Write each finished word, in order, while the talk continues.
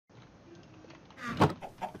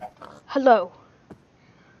Hello.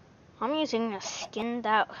 I'm using a skin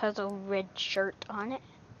that has a red shirt on it.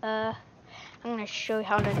 I'm gonna show you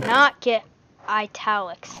how to not get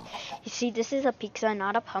italics. You see, this is a pizza,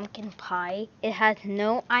 not a pumpkin pie. It has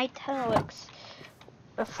no italics.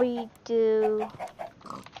 If we do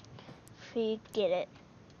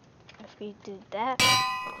that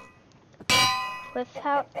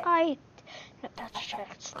without no, that's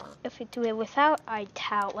text. If we do it without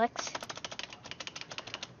italics,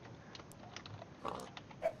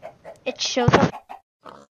 it shows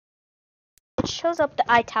up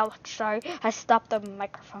the italics. Sorry, I stopped the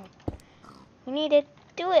microphone. We need to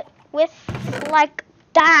do it with like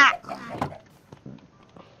that.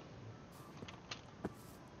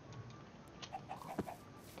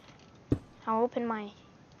 I'll open my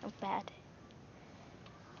notepad.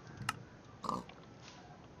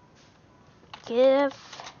 Give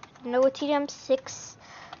no TDM6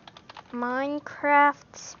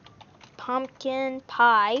 Minecraft pumpkin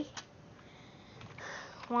pie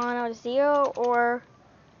 100, or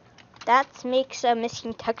that makes a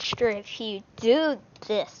missing texture if you do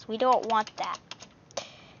this. We don't want that.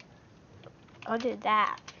 I'll do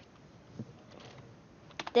that.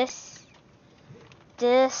 This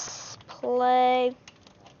display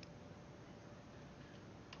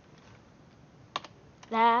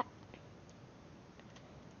that,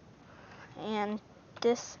 and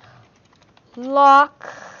this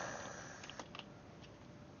lock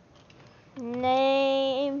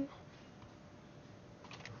name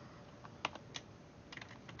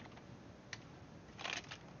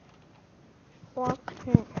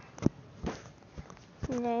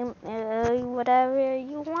name whatever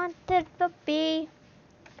you want it to be.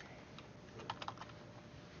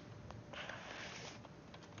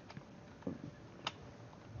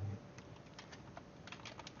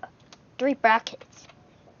 Three brackets.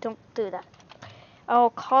 Don't do that. I'll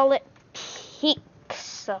call it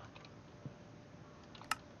pizza.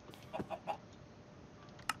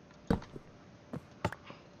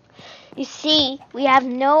 You see, we have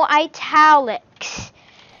no italics.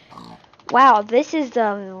 Wow, this is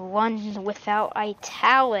the one without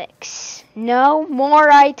italics. No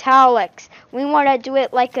more italics. We want to do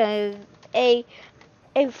it like a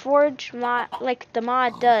forge mod, like the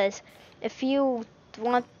mod does. If you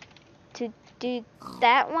want to do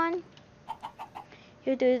that one,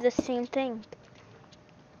 you do the same thing.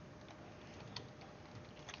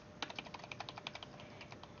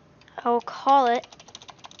 I'll call it.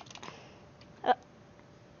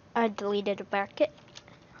 I deleted a bracket.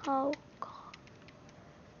 I'll call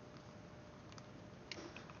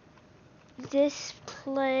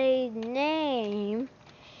display name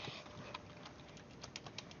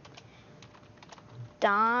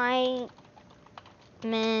diamond.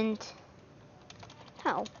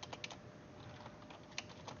 No.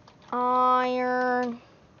 Iron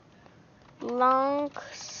long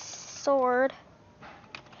sword.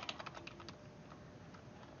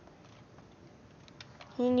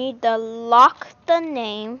 You need to lock the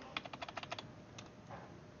name.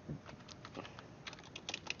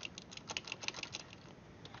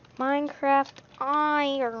 Minecraft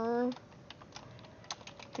iron.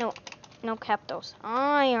 No capitals.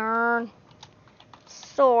 Iron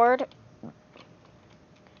sword.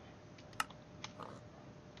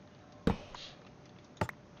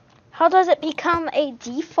 How does it become a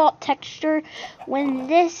default texture when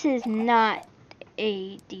this is not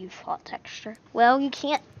a default texture? Well, you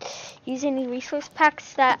can't use any resource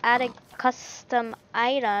packs that added custom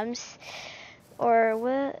items, or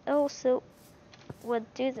what else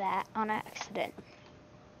would do that on accident.